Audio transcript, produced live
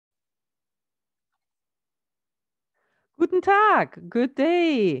Guten Tag, good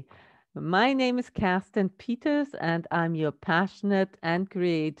day. My name is Kerstin Peters, and I'm your passionate and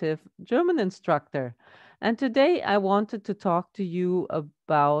creative German instructor. And today I wanted to talk to you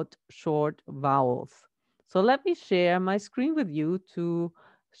about short vowels. So let me share my screen with you to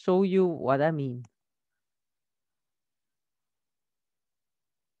show you what I mean.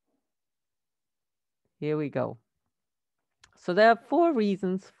 Here we go. So there are 4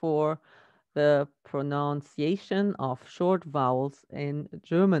 reasons for the pronunciation of short vowels in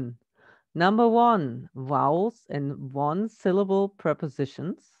German. Number 1, vowels in one-syllable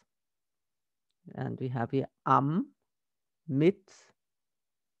prepositions. And we have here am, mit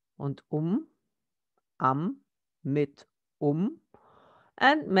und am, mit,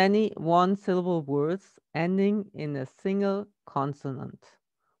 and many one-syllable words ending in a single consonant.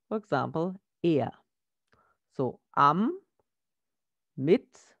 For example, er. So am,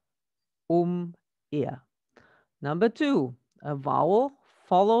 mit, er. Number 2, a vowel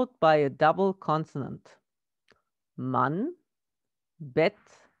followed by a double consonant. Mann, Bett,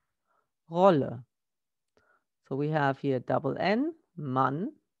 Rolle. So we have here double N,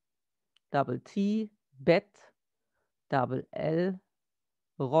 Mann, double T, Bett, double L,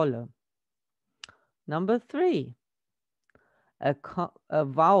 Rolle. Number 3, a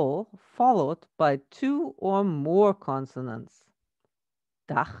vowel followed by 2 or more consonants.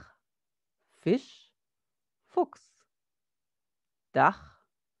 Dach, Fisch, Fuchs. Dach,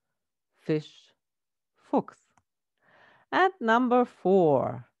 Fisch, Fuchs. And number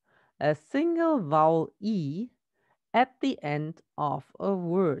 4, a single vowel E at the end of a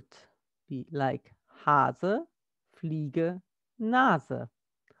word, be like Hase, Fliege, Nase.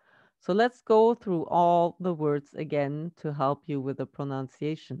 So let's go through all the words again to help you with the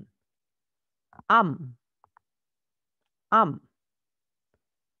pronunciation. Am,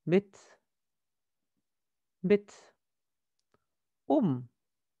 mit, um,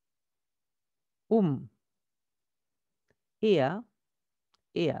 er,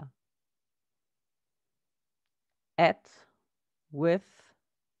 at, with,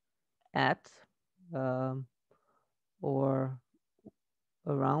 at, or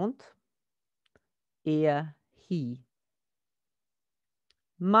around, he.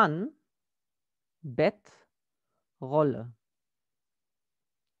 Mann, Bett, Rolle.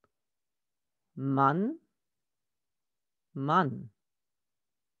 Mann,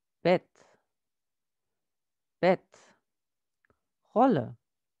 Bett, Rolle,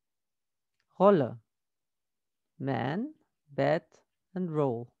 man, bed, and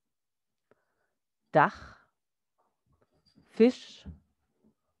roll. Dach, Fisch,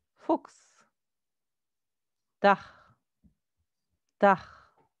 Fuchs. Dach,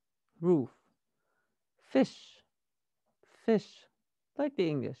 roof. Fish, like the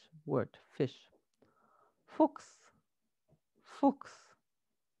English word fish. Fuchs,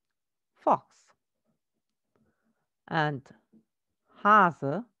 fox. And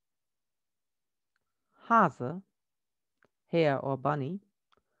Hase, hare or bunny.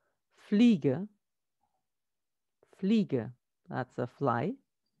 Fliege, that's a fly.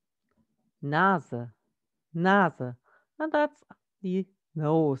 Nase, and that's the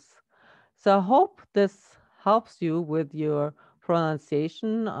nose. So I hope this helps you with your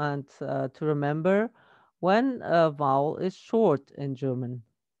pronunciation and to remember when a vowel is short in German.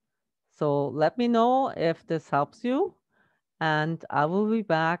 So let me know if this helps you, and I will be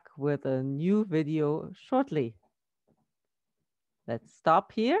back with a new video shortly. Let's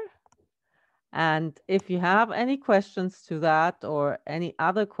stop here. And if you have any questions to that or any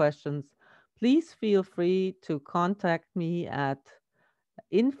other questions, please feel free to contact me at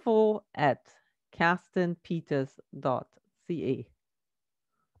info@kerstinpeters.ca.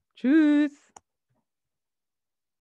 Tschüss!